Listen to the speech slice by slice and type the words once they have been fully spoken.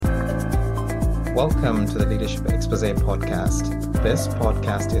Welcome to the Leadership Expose podcast. This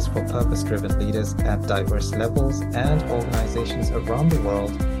podcast is for purpose-driven leaders at diverse levels and organizations around the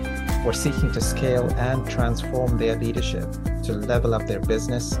world who are seeking to scale and transform their leadership, to level up their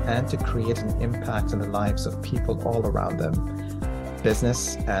business, and to create an impact on the lives of people all around them.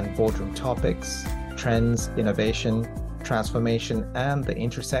 Business and boardroom topics, trends, innovation, transformation, and the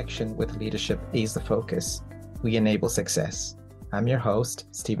intersection with leadership is the focus. We enable success. I'm your host,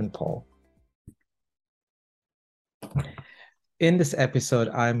 Stephen Paul. In this episode,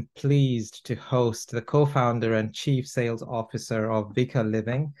 I'm pleased to host the co-founder and chief sales officer of Vika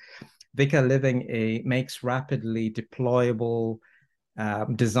Living. Vika Living makes rapidly deployable,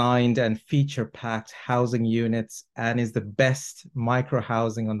 designed and feature-packed housing units and is the best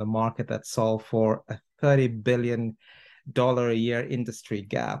micro-housing on the market that solve for a $30 billion a year industry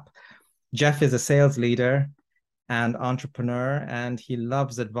gap. Jeff is a sales leader and entrepreneur, and he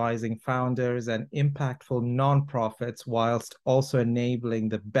loves advising founders and impactful nonprofits whilst also enabling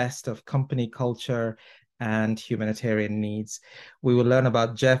the best of company culture and humanitarian needs. We will learn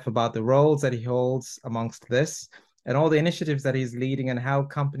about Jeff, about the roles that he holds amongst this, and all the initiatives that he's leading and how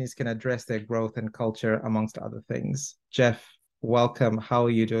companies can address their growth and culture, amongst other things. Jeff, welcome. How are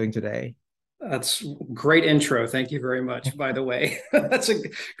you doing today? That's a great intro. Thank you very much, by the way. That's a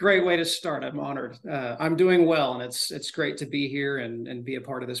great way to start. I'm honored. I'm doing well, and it's great to be here and be a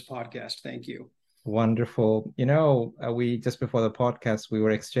part of this podcast. Thank you. Wonderful. We just before the podcast, we were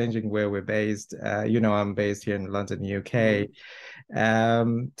exchanging where we're based. I'm based here in London, UK.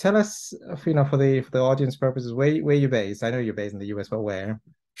 Tell us, for the audience purposes, where you're based. I know you're based in the US, but where?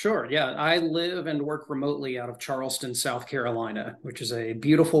 Sure. Yeah. I live and work remotely out of Charleston, South Carolina, which is a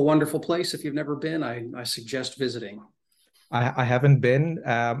beautiful, wonderful place. If you've never been, I suggest visiting. I haven't been.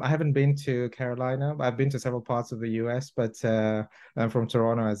 I haven't been to Carolina. I've been to several parts of the US, but I'm from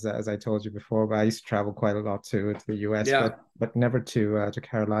Toronto, as I told you before. But I used to travel quite a lot to the US, Yeah. but never to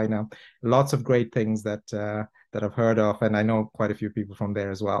Carolina. Lots of great things that I've heard of, and I know quite a few people from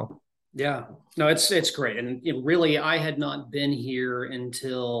there as well. Yeah, no, it's great. And really, I had not been here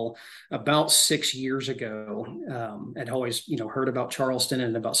until about 6 years ago. I'd always, heard about Charleston.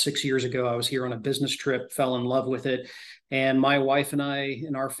 And about 6 years ago, I was here on a business trip, fell in love with it. And my wife and I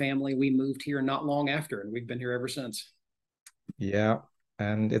and our family, we moved here not long after, and we've been here ever since. Yeah,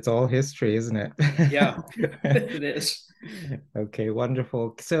 and it's all history, isn't it? Yeah, it is. Okay,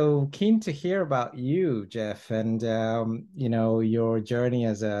 wonderful. So keen to hear about you, Jeff, and your journey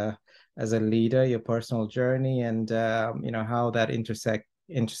as a leader, your personal journey, and how that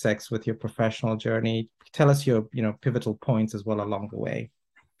intersects with your professional journey. Tell us your pivotal points as well along the way.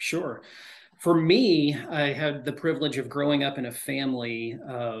 Sure. For me, I had the privilege of growing up in a family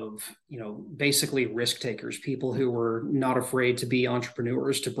of, basically risk takers, people who were not afraid to be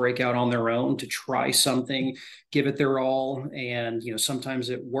entrepreneurs, to break out on their own, to try something, give it their all. And, sometimes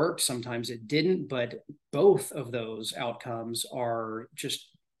it worked, sometimes it didn't, but both of those outcomes are just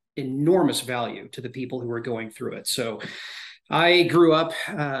enormous value to the people who are going through it. So I grew up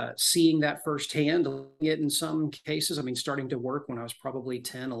seeing that firsthand, it in some cases. I mean, starting to work when I was probably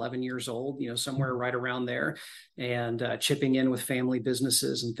 10, 11 years old, somewhere right around there, and chipping in with family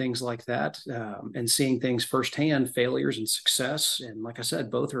businesses and things like that, and seeing things firsthand, failures and success. And like I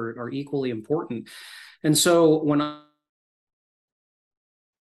said, both are equally important. And so when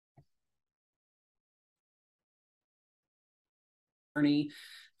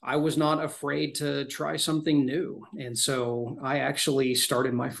I was not afraid to try something new. And so I actually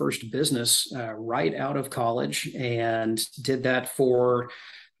started my first business right out of college and did that for,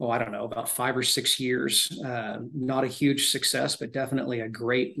 I don't know, about 5 or 6 years. Not a huge success, but definitely a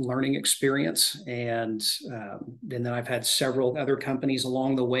great learning experience. And then I've had several other companies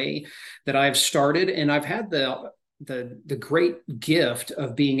along the way that I've started, and I've had the great gift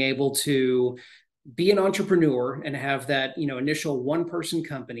of being able to be an entrepreneur and have that initial one-person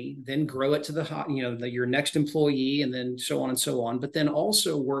company, then grow it to your next employee, and then so on and so on, but then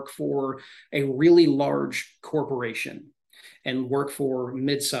also work for a really large corporation and work for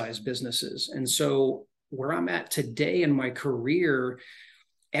mid-sized businesses. And so where I'm at today in my career,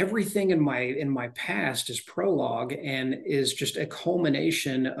 everything in my past is prologue and is just a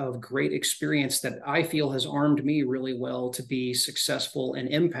culmination of great experience that I feel has armed me really well to be successful and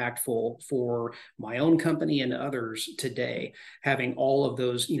impactful for my own company and others today, having all of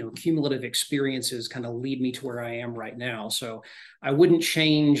those cumulative experiences kind of lead me to where I am right now. So I wouldn't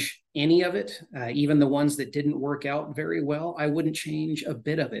change any of it, even the ones that didn't work out very well. I wouldn't change a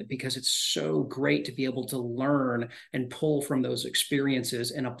bit of it because it's so great to be able to learn and pull from those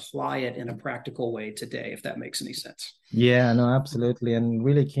experiences and apply it in a practical way today, if that makes any sense. Yeah, no, absolutely. And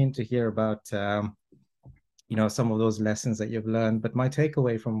really keen to hear about some of those lessons that you've learned. But my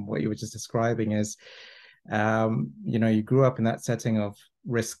takeaway from what you were just describing is, you grew up in that setting of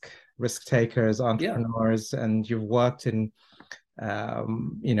risk takers, Yeah. entrepreneurs, and you've worked in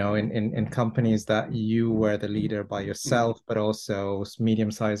companies that you were the leader by Mm-hmm. yourself, but also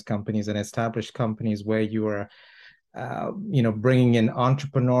medium-sized companies and established companies where you were, bringing in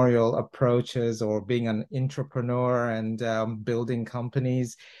entrepreneurial approaches or being an entrepreneur and building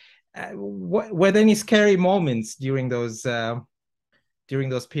companies. Were there any scary moments during those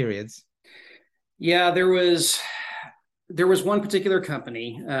periods? Yeah, there was one particular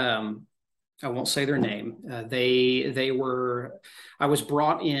company. I won't say their name. They were. I was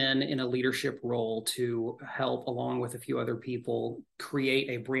brought in a leadership role to help, along with a few other people, create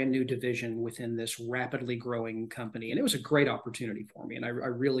a brand new division within this rapidly growing company, and it was a great opportunity for me, and I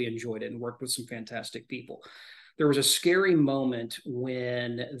really enjoyed it and worked with some fantastic people. There was a scary moment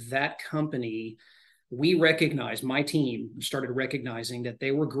when that company, we recognized, my team started recognizing that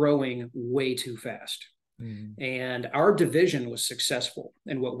they were growing way too fast. Mm. And our division was successful.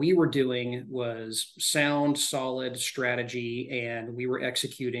 And what we were doing was sound, solid strategy, and we were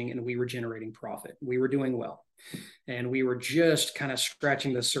executing and we were generating profit. We were doing well. And we were just kind of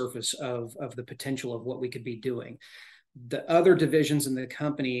scratching the surface of the potential of what we could be doing. The other divisions in the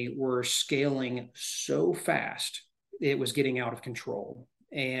company were scaling so fast, it was getting out of control.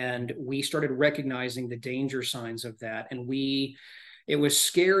 And we started recognizing the danger signs of that. And it was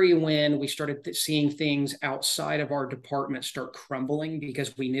scary when we started seeing things outside of our department start crumbling,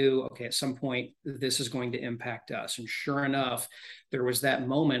 because we knew, okay, at some point this is going to impact us. And sure enough, there was that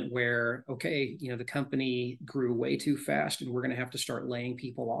moment where, okay, the company grew way too fast and we're going to have to start laying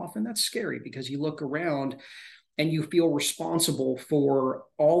people off. And that's scary because you look around and you feel responsible for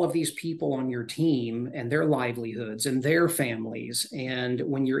all of these people on your team and their livelihoods and their families. And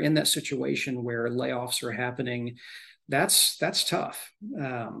when you're in that situation where layoffs are happening, that's tough.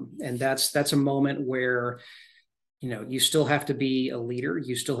 And that's a moment where you still have to be a leader.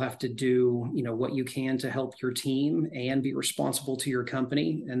 You still have to do what you can to help your team and be responsible to your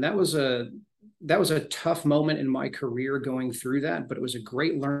company. And that was a tough moment in my career going through that, but it was a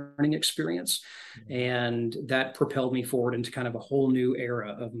great learning experience, and that propelled me forward into kind of a whole new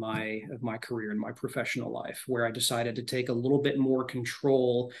era of my career and my professional life, where I decided to take a little bit more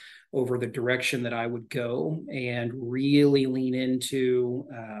control over the direction that I would go and really lean into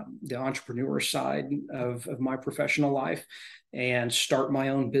the entrepreneur side of my professional life and start my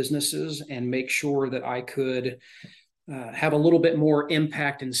own businesses and make sure that I could have a little bit more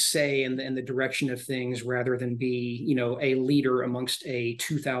impact and say in the direction of things, rather than be, a leader amongst a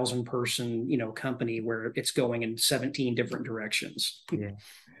 2,000 person, company where it's going in 17 different directions. Yeah.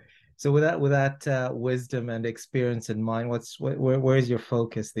 So with that wisdom and experience in mind, where's your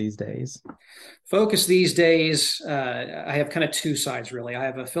focus these days? Focus these days, I have kind of two sides, really. I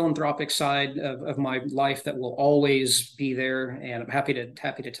have a philanthropic side of my life that will always be there, and I'm happy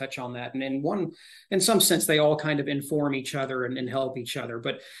to touch on that. And in some sense, they all kind of inform each other and help each other.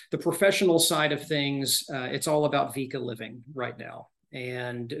 But the professional side of things, it's all about Vika Living right now.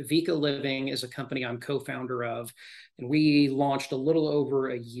 And Vika Living is a company I'm co-founder of, and we launched a little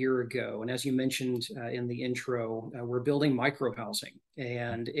over a year ago. And as you mentioned in the intro, we're building micro housing,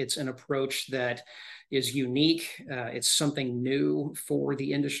 and it's an approach that is unique. It's something new for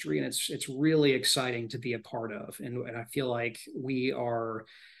the industry, and it's really exciting to be a part of. And I feel like we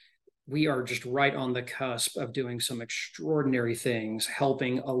are just right on the cusp of doing some extraordinary things,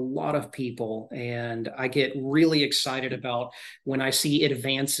 helping a lot of people. And I get really excited about when I see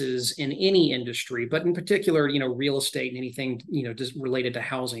advances in any industry, but in particular, real estate and anything, just related to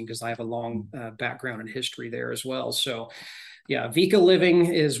housing, because I have a long background and history there as well. So yeah, Vika Living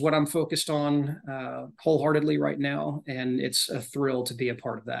is what I'm focused on wholeheartedly right now. And it's a thrill to be a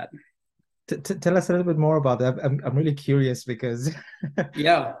part of that. Tell us a little bit more about that. I'm really curious because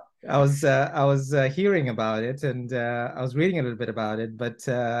Yeah. I was hearing about it, and I was reading a little bit about it, but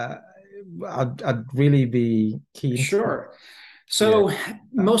I'd really be keen to. Sure. Yeah. So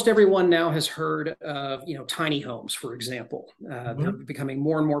most everyone now has heard of, tiny homes, for example. They're Mhm. becoming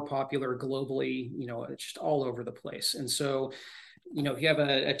more and more popular globally. It's just all over the place. And so, if you have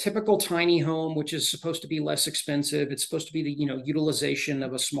a typical tiny home, which is supposed to be less expensive, it's supposed to be the, utilization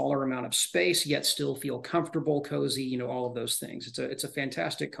of a smaller amount of space, yet still feel comfortable, cozy, all of those things. It's a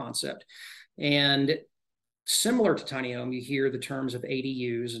fantastic concept. And similar to tiny home, you hear the terms of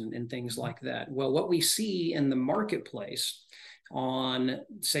ADUs and things like that. Well, what we see in the marketplace on,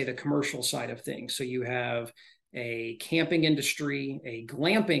 say, the commercial side of things, so you have a camping industry, a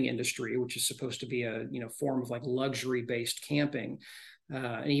glamping industry, which is supposed to be a form of like luxury based camping,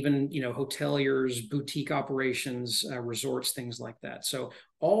 and even hoteliers, boutique operations, resorts, things like that. So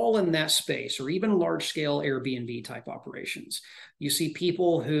all in that space, or even large scale Airbnb type operations, you see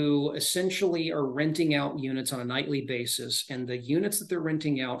people who essentially are renting out units on a nightly basis, and the units that they're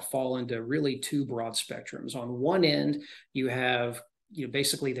renting out fall into really two broad spectrums. On one end, you have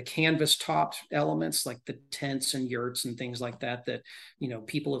basically the canvas topped elements like the tents and yurts and things like that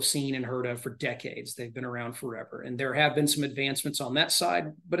people have seen and heard of for decades. They've been around forever, and there have been some advancements on that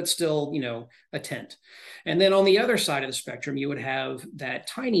side, but it's still a tent. And then on the other side of the spectrum, you would have that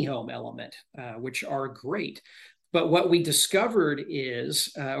tiny home element, which are great. But what we discovered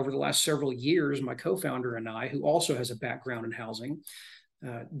is over the last several years, my co-founder and I, who also has a background in housing,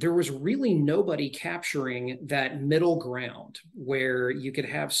 there was really nobody capturing that middle ground where you could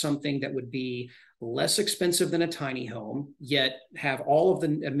have something that would be less expensive than a tiny home, yet have all of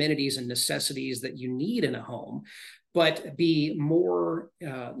the amenities and necessities that you need in a home, but be more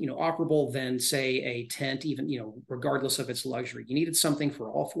operable than, say, a tent, even regardless of its luxury. You needed something for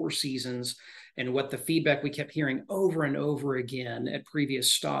all four seasons. And what the feedback we kept hearing over and over again at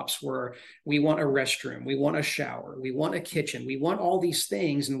previous stops were, we want a restroom, we want a shower, we want a kitchen, we want all these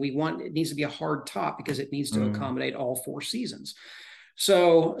things, and it needs to be a hard top because it needs to accommodate all four seasons.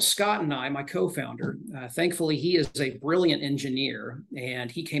 So Scott and I, my co-founder, thankfully he is a brilliant engineer, and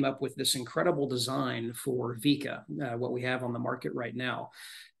he came up with this incredible design for Vika, what we have on the market right now.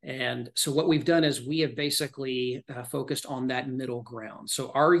 And so what we've done is we have basically focused on that middle ground.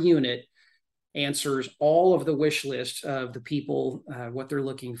 So our unit answers all of the wish list of the people, what they're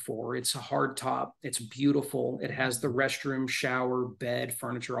looking for. It's a hard top. It's beautiful. It has the restroom, shower, bed,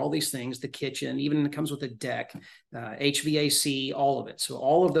 furniture, all these things, the kitchen, even it comes with a deck, HVAC, all of it. So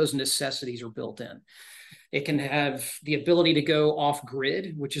all of those necessities are built in. It can have the ability to go off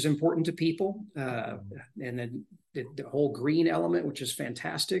grid, which is important to people. And then the whole green element, which is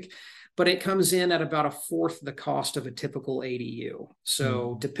fantastic. But it comes in at about a fourth the cost of a typical ADU.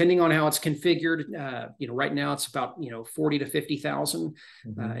 So depending on how it's configured, right now it's about 40 to 50,000,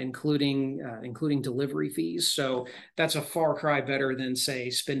 including delivery fees. So that's a far cry better than, say,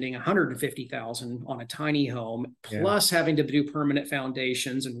 spending 150,000 on a tiny home, plus having to do permanent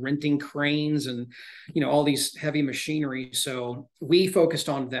foundations and renting cranes and all these heavy machinery. So we focused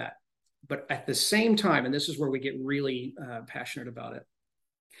on that. But at the same time, and this is where we get really passionate about it,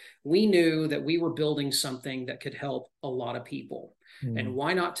 we knew that we were building something that could help a lot of people. And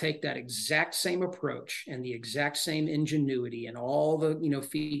why not take that exact same approach and the exact same ingenuity and all the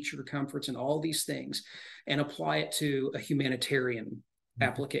feature comforts and all these things and apply it to a humanitarian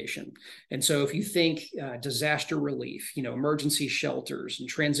application. And so if you think disaster relief, emergency shelters and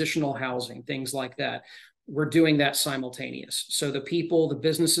transitional housing, things like that, we're doing that simultaneous. So the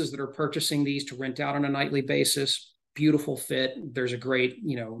businesses that are purchasing these to rent out on a nightly basis, beautiful fit. There's a great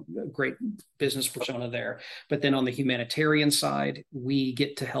business persona there. But then on the humanitarian side, we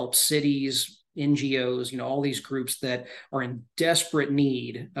get to help cities, NGOs, all these groups that are in desperate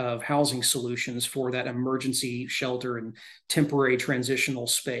need of housing solutions for that emergency shelter and temporary transitional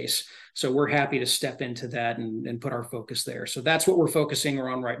space. So we're happy to step into that and put our focus there. So that's what we're focusing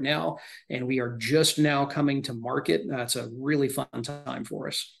on right now. And we are just now coming to market. It's a really fun time for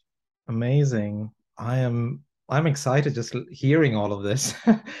us. Amazing. I'm excited just hearing all of this.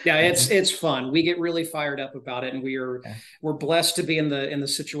 Yeah, it's fun. We get really fired up about it, and we're blessed to be in the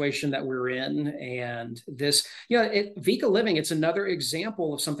situation that we're in. And this, Vika Living, it's another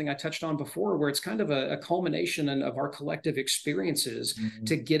example of something I touched on before, where it's kind of a culmination of our collective experiences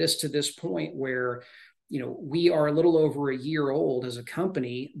to get us to this point where we are a little over a year old as a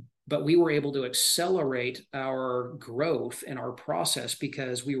company, but we were able to accelerate our growth and our process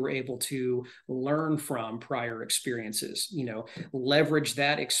because we were able to learn from prior experiences, leverage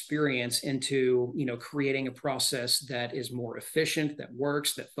that experience into, creating a process that is more efficient, that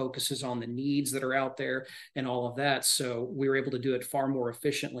works, that focuses on the needs that are out there and all of that. So we were able to do it far more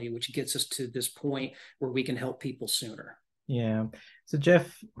efficiently, which gets us to this point where we can help people sooner. Yeah. So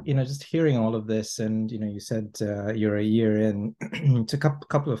Jeff, just hearing all of this, and you said you're a year in. It's a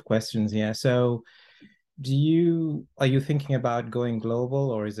couple of questions. Yeah. So, are you thinking about going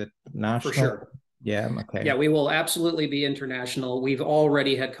global, or is it national? For sure. Yeah. Okay. Yeah, we will absolutely be international. We've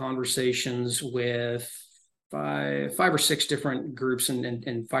already had conversations with five or six different groups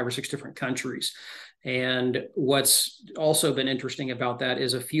in 5 or 6 different countries. And what's also been interesting about that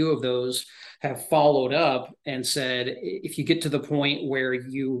is a few of those have followed up and said, if you get to the point where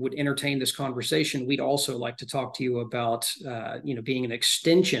you would entertain this conversation, we'd also like to talk to you about, being an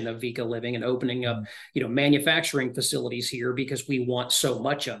extension of Vika Living and opening up, manufacturing facilities here because we want so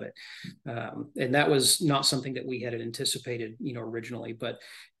much of it. And that was not something that we had anticipated, originally, but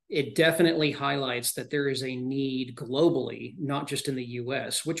it definitely highlights that there is a need globally, not just in the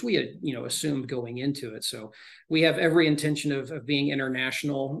US, which we had, assumed going into it. So we have every intention of being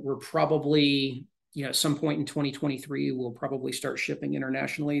international. We're probably, at some point in 2023, we'll probably start shipping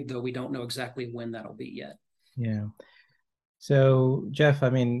internationally, though we don't know exactly when that'll be yet. Yeah. So, Jeff,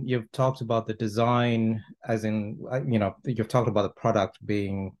 I mean, you've talked about the design, as in, you've talked about the product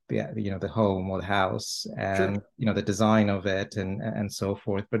being the home or the house, and Sure. the design of it, and so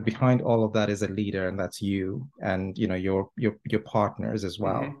forth. But behind all of that is a leader, and that's you, and your partners as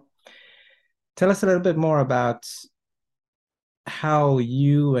well. Mm-hmm. Tell us a little bit more about how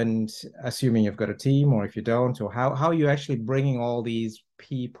you, and assuming you've got a team, or if you don't, or how you're actually bringing all these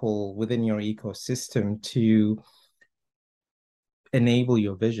people within your ecosystem to enable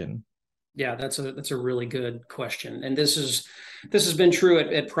your vision. Yeah, that's a really good question, and this has been true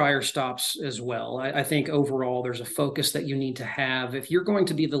at prior stops as well. I think overall there's a focus that you need to have if you're going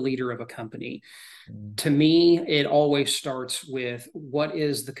to be the leader of a company. To me, it always starts with what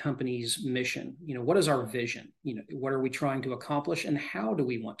is the company's mission? What is our vision? What are we trying to accomplish, and how do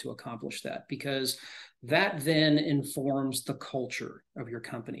we want to accomplish that? Because that then informs the culture of your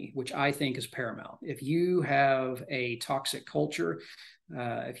company, which I think is paramount. If you have a toxic culture,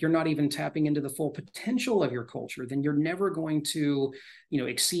 if you're not even tapping into the full potential of your culture, then you're never going to,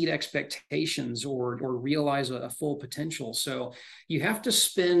 exceed expectations or realize a full potential. So you have to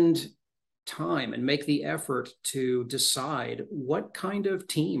spend time and make the effort to decide what kind of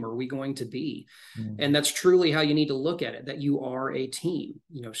team are we going to be. And that's truly how you need to look at it, that you are a team.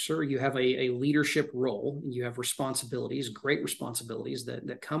 Sure, you have a leadership role, you have responsibilities, great responsibilities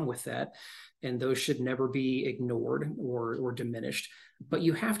that come with that, and those should never be ignored or diminished. But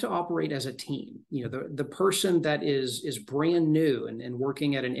you have to operate as a team. The person that is brand new and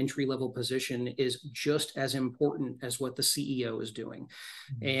working at an entry level position is just as important as what the CEO is doing.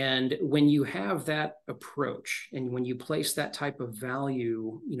 And when you have that approach, and when you place that type of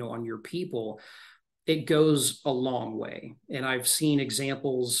value, on your people, it goes a long way. And I've seen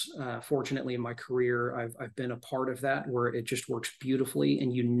examples, fortunately, in my career, I've been a part of that, where it just works beautifully,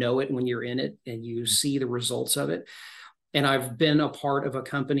 and it when you're in it and you see the results of it. And I've been a part of a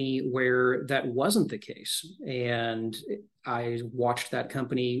company where that wasn't the case, and I watched that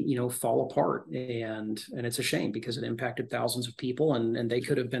company, fall apart, and it's a shame because it impacted thousands of people, and they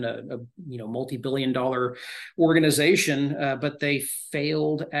could have been a multi-billion-dollar organization, but they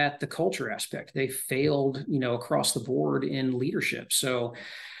failed at the culture aspect. They failed, across the board in leadership. So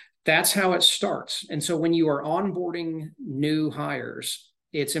that's how it starts. And so when you are onboarding new hires,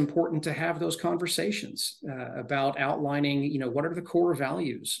 it's important to have those conversations about outlining, what are the core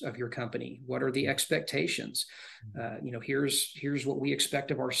values of your company? What are the expectations? Here's what we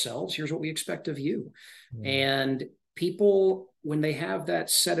expect of ourselves. Here's what we expect of you. And people, when they have that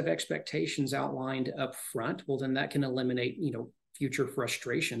set of expectations outlined up front, well, then that can eliminate, future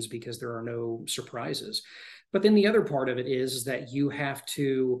frustrations because there are no surprises. But then the other part of it is that you have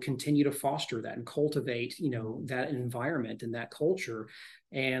to continue to foster that and cultivate, that environment and that culture,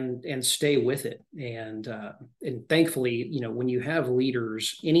 and stay with it. And thankfully, when you have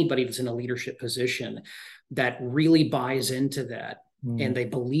leaders, anybody that's in a leadership position that really buys into that, and they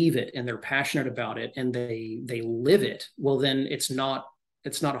believe it, and they're passionate about it, and they live it, well, then it's not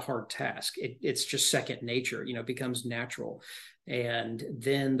a hard task. It's just second nature, it becomes natural. And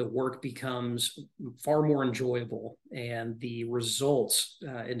then the work becomes far more enjoyable, and the results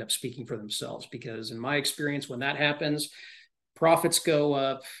end up speaking for themselves. Because in my experience, when that happens, profits go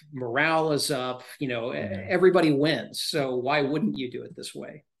up, morale is up, everybody wins. So why wouldn't you do it this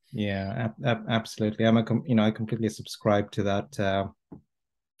way? Yeah, absolutely. I completely subscribe to that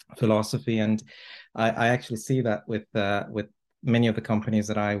philosophy, and I actually see that with many of the companies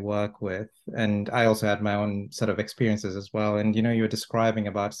that I work with. And I also had my own set of experiences as well. And, you're describing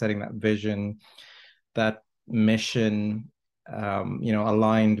about setting that vision, that mission,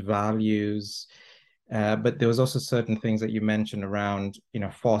 aligned values. But there was also certain things that you mentioned around,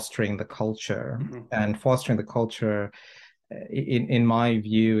 fostering the culture. And fostering the culture, in my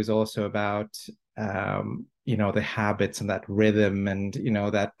view, is also about, the habits and that rhythm, and,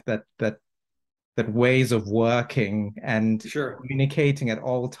 that ways of working and Sure. communicating at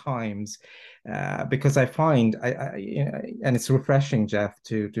all times, because I find and it's refreshing, Jeff,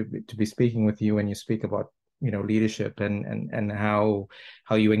 to be speaking with you when you speak about leadership and how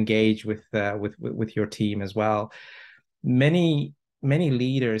you engage with your team as well. Many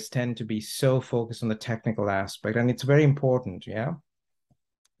leaders tend to be so focused on the technical aspect, and it's very important. Yeah,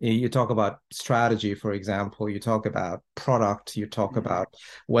 you talk about strategy, for example, you talk about product, you talk about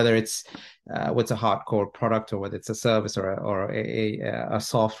whether it's what's a hardcore product or whether it's a service or a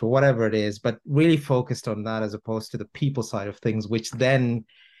software, whatever it is, but really focused on that as opposed to the people side of things, which then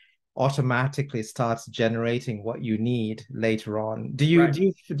automatically starts generating what you need later on. Right.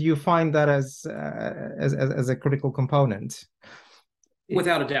 Do you find that as a critical component?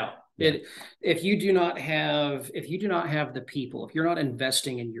 Without a doubt. Yeah. If you do not have the people, if you're not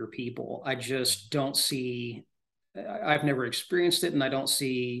investing in your people, I just don't see, I've never experienced it, and I don't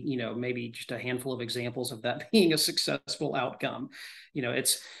see, maybe just a handful of examples of that being a successful outcome. And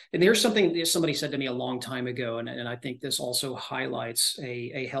there's something that somebody said to me a long time ago, and I think this also highlights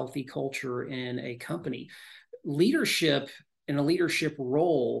a healthy culture in a company. Leadership in a leadership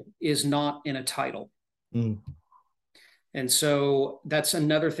role is not in a title. Mm. And so that's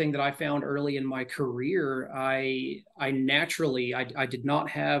another thing that I found early in my career. I naturally, I did not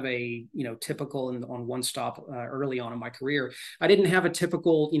have a, typical on one stop early on in my career. I didn't have a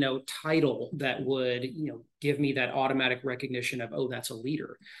typical, title that would, give me that automatic recognition of, oh, that's a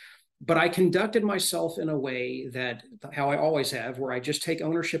leader. But I conducted myself in a way that how I always have, where I just take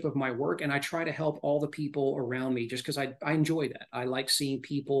ownership of my work and I try to help all the people around me just because I enjoy that. I like seeing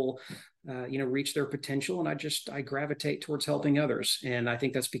people, reach their potential, and I gravitate towards helping others. And I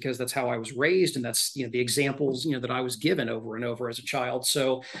think that's because that's how I was raised, and that's, the examples, that I was given over and over as a child.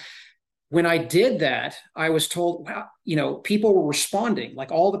 So when I did that, I was told, wow, people were responding.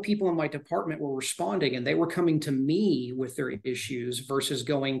 Like all the people in my department were responding, and they were coming to me with their issues versus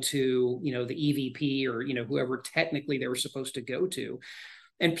going to, the EVP or, whoever technically they were supposed to go to.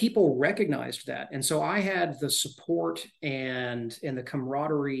 And people recognized that. And so I had the support and the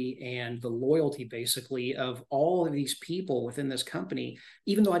camaraderie and the loyalty, basically, of all of these people within this company,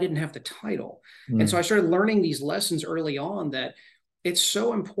 even though I didn't have the title. And so I started learning these lessons early on that it's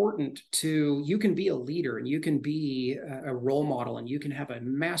so important you can be a leader and you can be a role model and you can have a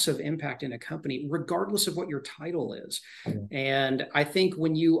massive impact in a company, regardless of what your title is. And I think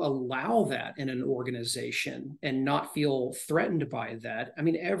when you allow that in an organization and not feel threatened by that, I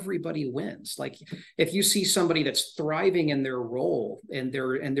mean, everybody wins. Like if you see somebody that's thriving in their role and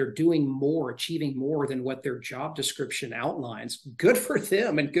they're doing more, achieving more than what their job description outlines, good for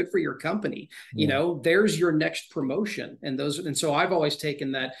them and good for your company. There's your next promotion. And so I've always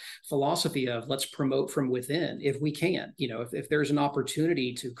taken that philosophy of let's promote from within if we can. If there's an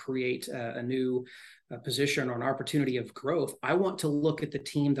opportunity to create a new position or an opportunity of growth, I want to look at the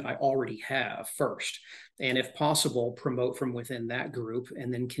team that I already have first, and if possible, promote from within that group,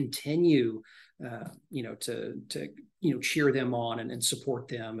 and then continue, to cheer them on and support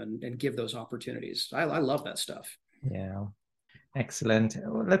them and give those opportunities. I love that stuff. Yeah, excellent.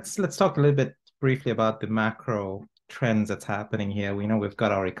 Let's talk a little bit briefly about the macro trends that's happening here. We know we've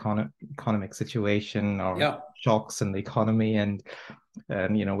got our economic situation, our shocks in the economy, and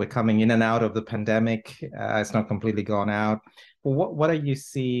we're coming in and out of the pandemic. It's not completely gone out. But what are you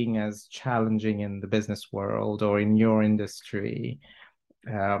seeing as challenging in the business world or in your industry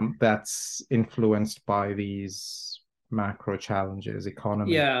that's influenced by these macro challenges,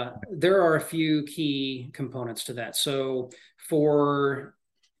 economy? Yeah, there are a few key components to that. So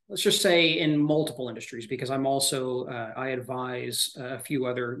let's just say in multiple industries, because I'm also, I advise a few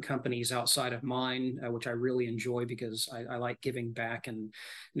other companies outside of mine, which I really enjoy because I like giving back, and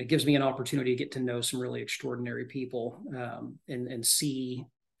it gives me an opportunity to get to know some really extraordinary people and see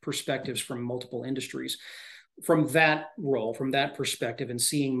perspectives from multiple industries. From that role, from that perspective, and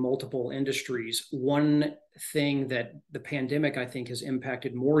seeing multiple industries, one thing that the pandemic, I think, has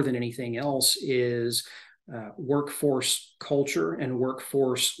impacted more than anything else is workforce culture and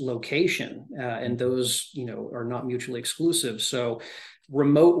workforce location, and those are not mutually exclusive. So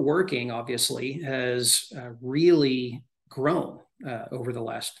remote working obviously has really grown over the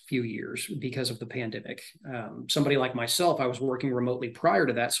last few years because of the pandemic. Somebody like myself, I was working remotely prior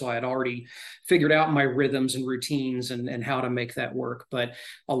to that, so I had already figured out my rhythms and routines and how to make that work. But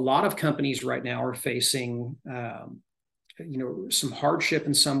a lot of companies right now are facing some hardship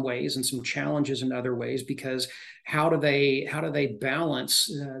in some ways and some challenges in other ways, because how do they balance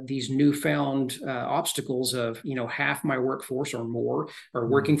these newfound obstacles of half my workforce or more are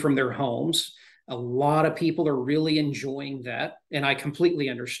working from their homes. A lot of people are really enjoying that, and I completely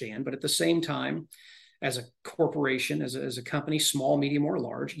understand. But at the same time, as a corporation, as a company, small, medium, or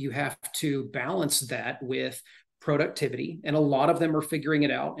large, you have to balance that with productivity, and a lot of them are figuring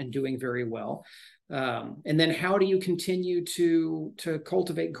it out and doing very well. And then how do you continue to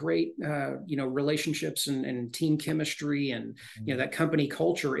cultivate great relationships and team chemistry and that company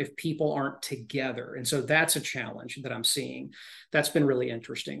culture if people aren't together? And so that's a challenge that I'm seeing. That's been really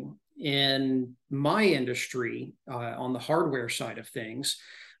interesting. In my industry, on the hardware side of things,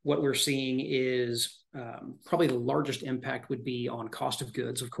 what we're seeing is probably the largest impact would be on cost of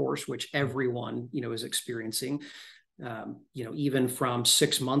goods, of course, which everyone is experiencing. Even from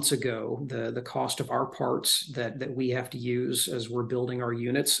 6 months ago, the cost of our parts that we have to use as we're building our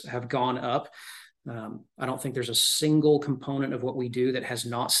units have gone up. I don't think there's a single component of what we do that has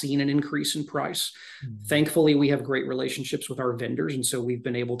not seen an increase in price. Mm-hmm. Thankfully, we have great relationships with our vendors, and so we've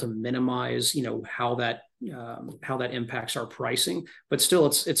been able to minimize, how that impacts our pricing. But still,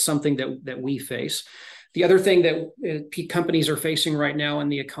 it's something that we face. The other thing that companies are facing right now in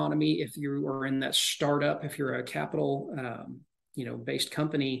the economy, if you are in that startup, if you're a capital, based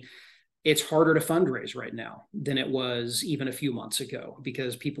company, it's harder to fundraise right now than it was even a few months ago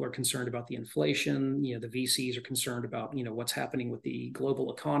because people are concerned about the inflation. The VCs are concerned about, what's happening with the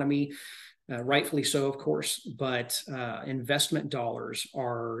global economy. Rightfully so, of course, but investment dollars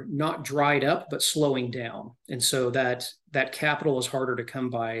are not dried up, but slowing down. And so that capital is harder to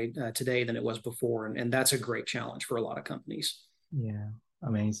come by today than it was before. And that's a great challenge for a lot of companies. Yeah,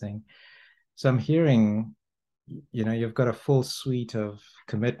 amazing. So I'm hearing, you've got a full suite of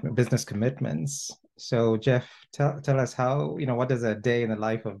business commitments. So Jeff, tell us how, what does a day in the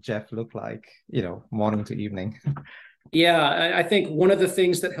life of Jeff look like, morning to evening? Yeah, I think one of the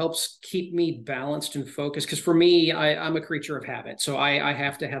things that helps keep me balanced and focused, because for me, I'm a creature of habit. So I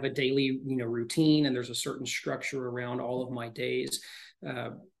have to have a daily, routine, and there's a certain structure around all of my days.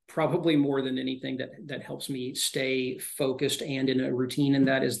 Probably more than anything that helps me stay focused and in a routine, and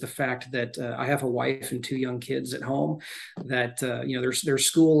that is the fact that I have a wife and 2 young kids at home that they're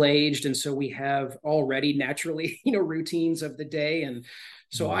school aged, and so we have already naturally routines of the day. And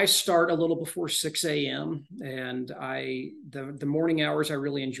so I start a little before 6 a.m. and the morning hours I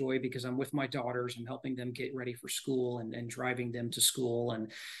really enjoy because I'm with my daughters. I'm helping them get ready for school and driving them to school.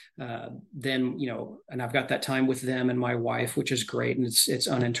 And then, and I've got that time with them and my wife, which is great. And it's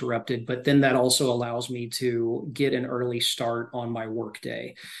uninterrupted. But then that also allows me to get an early start on my work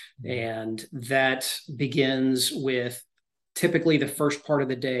day. And that begins with typically the first part of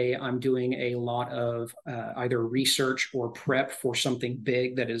the day, I'm doing a lot of either research or prep for something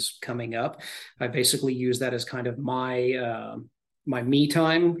big that is coming up. I basically use that as kind of my me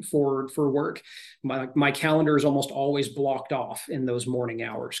time for work. My calendar is almost always blocked off in those morning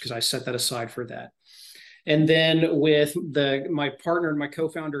hours because I set that aside for that. And then with my partner and my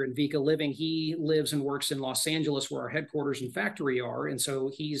co-founder in Vika Living, he lives and works in Los Angeles where our headquarters and factory are. And so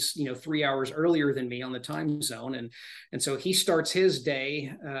he's, 3 hours earlier than me on the time zone. And so he starts his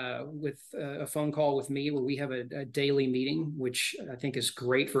day with a phone call with me where we have a daily meeting, which I think is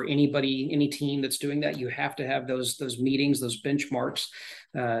great for any team that's doing that. You have to have those meetings, those benchmarks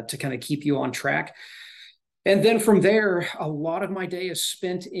to kind of keep you on track. And then from there, a lot of my day is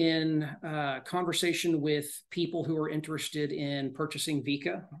spent in conversation with people who are interested in purchasing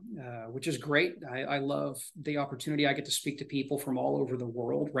Vika, which is great. I love the opportunity. I get to speak to people from all over the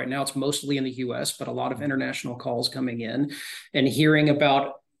world. Right now, it's mostly in the US, but a lot of international calls coming in and hearing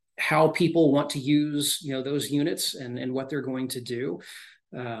about how people want to use those units and what they're going to do.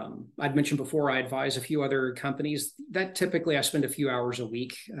 I'd mentioned before, I advise a few other companies that typically I spend a few hours a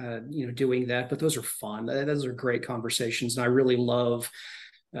week, doing that, but those are fun. Those are great conversations. And I really love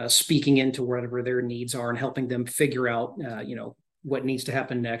speaking into whatever their needs are and helping them figure out, what needs to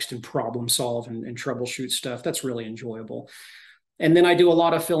happen next and problem solve and troubleshoot stuff. That's really enjoyable. And then I do a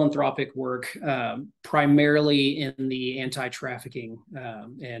lot of philanthropic work, primarily in the anti-trafficking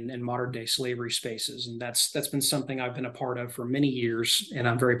and modern day slavery spaces. And that's been something I've been a part of for many years and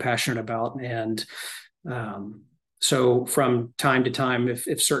I'm very passionate about. And so from time to time,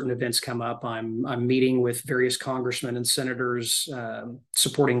 if certain events come up, I'm meeting with various congressmen and senators,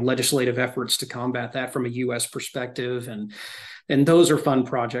 supporting legislative efforts to combat that from a U.S. perspective. And those are fun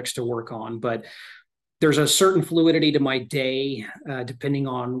projects to work on. But there's a certain fluidity to my day, depending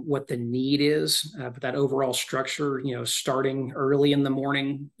on what the need is. But that overall structure, starting early in the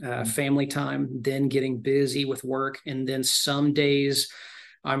morning, family time, then getting busy with work. And then some days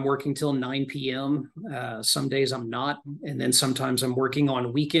I'm working till 9 p.m. Some days I'm not. And then sometimes I'm working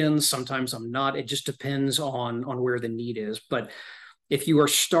on weekends. Sometimes I'm not. It just depends on where the need is. But if you are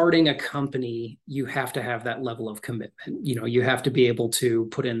starting a company, you have to have that level of commitment. You have to be able to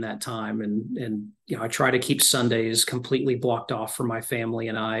put in that time. And I try to keep Sundays completely blocked off for my family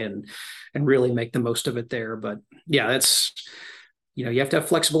and I, and really make the most of it there. But yeah, you have to have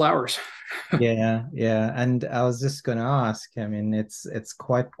flexible hours. Yeah, yeah. And I was just going to ask, I mean, it's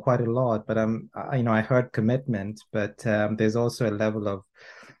quite a lot, but I heard commitment, but there's also a level of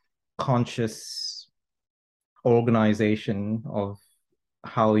conscious organization of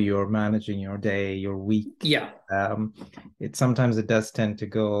how you're managing your day, your week. Yeah. Um, sometimes it does tend to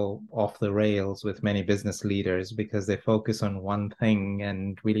go off the rails with many business leaders because they focus on one thing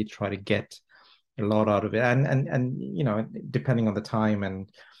and really try to get a lot out of it. And depending on the time and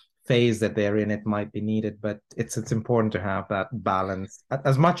phase that they're in, it might be needed, but it's important to have that balance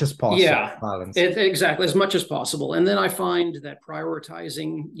as much as possible. Yeah, Balance. exactly, as much as possible. And then I find that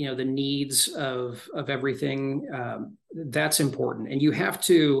prioritizing, the needs of everything, that's important. And you have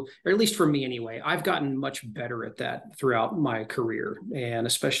to, or at least for me anyway, I've gotten much better at that throughout my career, and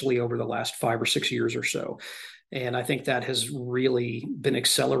especially over the last 5 or 6 years or so. And I think that has really been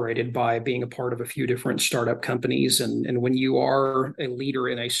accelerated by being a part of a few different startup companies. And when you are a leader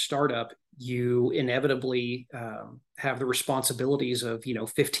in a startup, you inevitably have the responsibilities of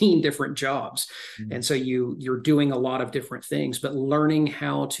 15 different jobs, and so you're doing a lot of different things, but learning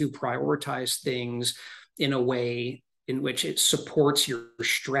how to prioritize things in a way in which it supports your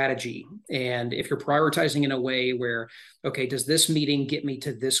strategy. And if you're prioritizing in a way where, okay, does this meeting get me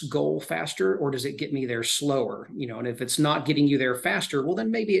to this goal faster, or does it get me there slower? And if it's not getting you there faster, well,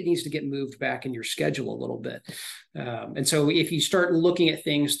 then maybe it needs to get moved back in your schedule a little bit. And so if you start looking at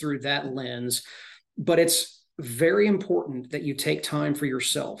things through that lens, but it's very important that you take time for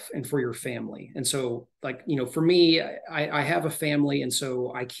yourself and for your family. And so, for me, I have a family, and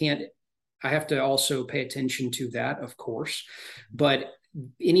so I have to also pay attention to that, of course. But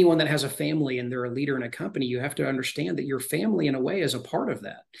anyone that has a family and they're a leader in a company, you have to understand that your family, in a way, is a part of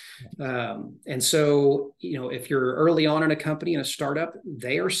that. And so, if you're early on in a company, in a startup,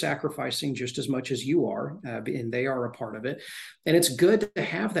 they are sacrificing just as much as you are, and they are a part of it. And it's good to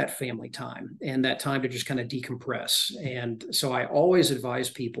have that family time and that time to just kind of decompress. And so I always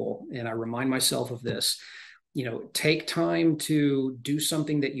advise people, and I remind myself of this, take time to do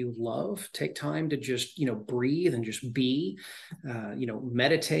something that you love. Take time to just, breathe and just be,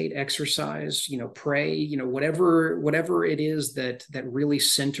 meditate, exercise, pray, whatever it is that really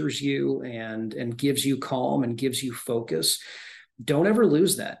centers you and gives you calm and gives you focus. Don't ever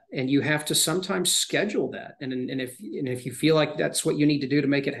lose that. And you have to sometimes schedule that. And if you feel like that's what you need to do to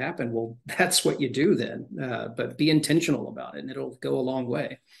make it happen, well, that's what you do then. But be intentional about it, and it'll go a long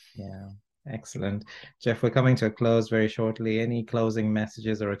way. Yeah. Excellent. Jeff, we're coming to a close very shortly. Any closing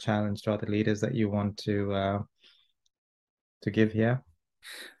messages or a challenge to other leaders that you want to give here?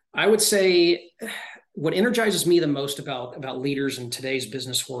 I would say what energizes me the most about leaders in today's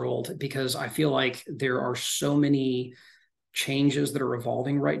business world, because I feel like there are so many changes that are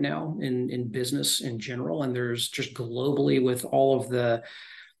evolving right now in business in general, and there's just globally with all of the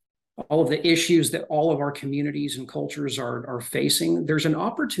issues that all of our communities and cultures are facing. There's an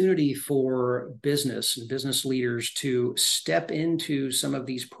opportunity for business and business leaders to step into some of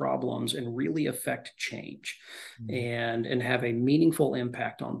these problems and really affect change and have a meaningful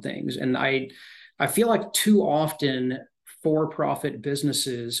impact on things. And I feel like too often for-profit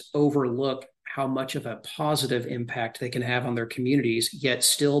businesses overlook how much of a positive impact they can have on their communities, yet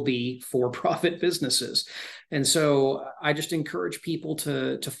still be for-profit businesses. And so I just encourage people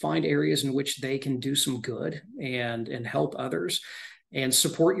to find areas in which they can do some good and help others, and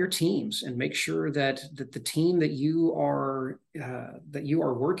support your teams, and make sure that the team that you are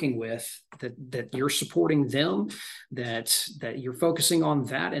working with, that you're supporting them, that you're focusing on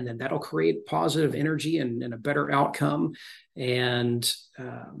that, and then that'll create positive energy and a better outcome. And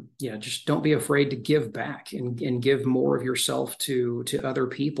just don't be afraid to give back and give more of yourself to other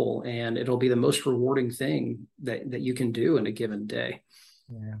people, and it'll be the most rewarding thing that you can do in a given day.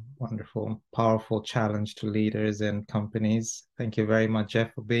 Yeah, wonderful, powerful challenge to leaders and companies. Thank you very much,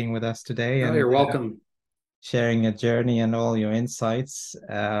 Jeff, for being with us today Oh, and you're welcome. sharing your journey and all your insights.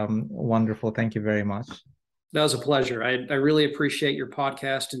 Wonderful. Thank you very much. That was a pleasure. I really appreciate your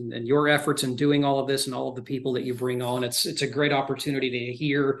podcast and your efforts in doing all of this, and all of the people that you bring on. It's a great opportunity to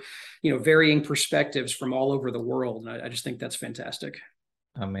hear, varying perspectives from all over the world. And I just think that's fantastic.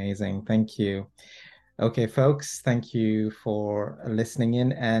 Amazing. Thank you. Okay, folks, thank you for listening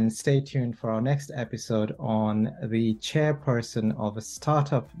in, and stay tuned for our next episode on the chairperson of a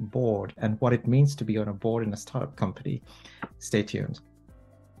startup board and what it means to be on a board in a startup company. Stay tuned.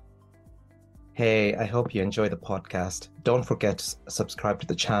 Hey, I hope you enjoy the podcast. Don't forget to subscribe to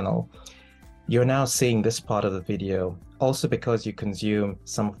the channel. You're now seeing this part of the video also because you consume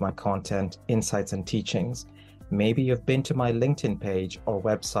some of my content, insights, and teachings. Maybe you've been to my LinkedIn page or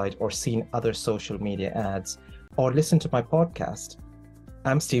website or seen other social media ads, or listen to my podcast.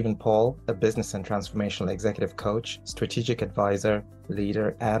 I'm Stephen Paul, a business and transformational executive coach, strategic advisor,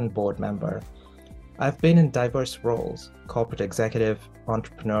 leader, and board member. I've been in diverse roles, corporate executive,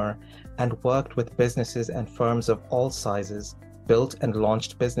 entrepreneur, and worked with businesses and firms of all sizes, built and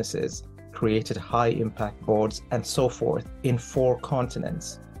launched businesses, created high-impact boards, and so forth in 4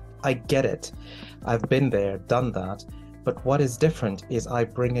 continents. I get it. I've been there, done that. But what is different is I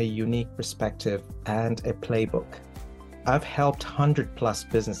bring a unique perspective and a playbook. I've helped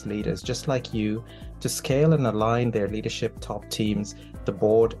 100+ business leaders just like you to scale and align their leadership top teams, the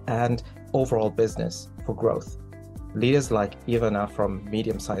board, and overall business for growth. Leaders like Ivana from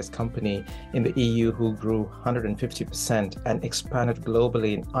medium-sized company in the EU who grew 150% and expanded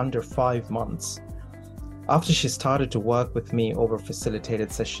globally in under 5 months. After she started to work with me over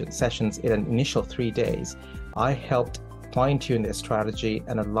facilitated sessions in an initial 3 days, I helped fine-tune their strategy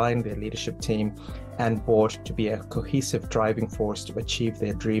and align their leadership team and board to be a cohesive driving force to achieve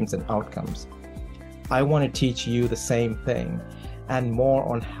their dreams and outcomes. I want to teach you the same thing and more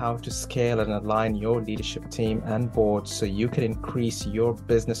on how to scale and align your leadership team and board so you can increase your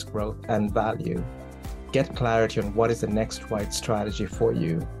business growth and value. Get clarity on what is the next right strategy for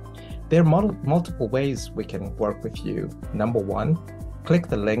you. There are multiple ways we can work with you. Number 1, click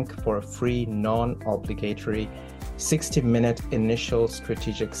the link for a free, non-obligatory 60-minute initial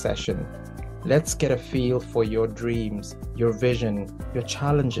strategic session. Let's get a feel for your dreams, your vision, your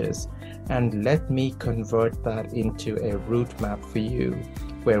challenges, and let me convert that into a route map for you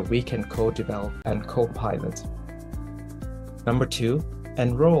where we can co-develop and co-pilot. Number 2,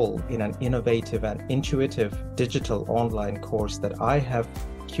 enroll in an innovative and intuitive digital online course that I have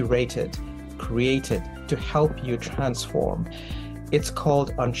created to help you transform. It's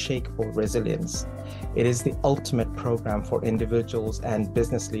called Unshakable Resilience. It is the ultimate program for individuals and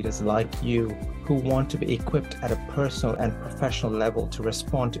business leaders like you who want to be equipped at a personal and professional level to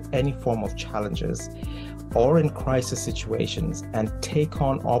respond to any form of challenges or in crisis situations and take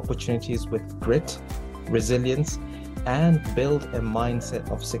on opportunities with grit, resilience, and build a mindset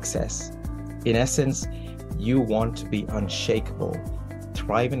of success. In essence, you want to be unshakable,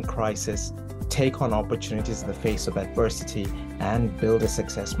 thrive in crisis, take on opportunities in the face of adversity, and build a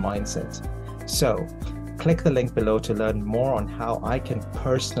success mindset. So, click the link below to learn more on how I can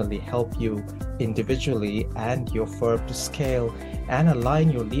personally help you individually and your firm to scale and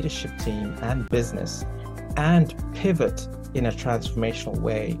align your leadership team and business and pivot in a transformational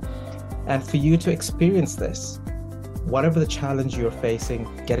way. And for you to experience this, whatever the challenge you're facing,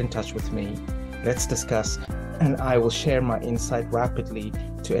 get in touch with me. Let's discuss, and I will share my insight rapidly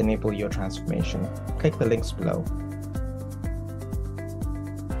to enable your transformation. Click the links below.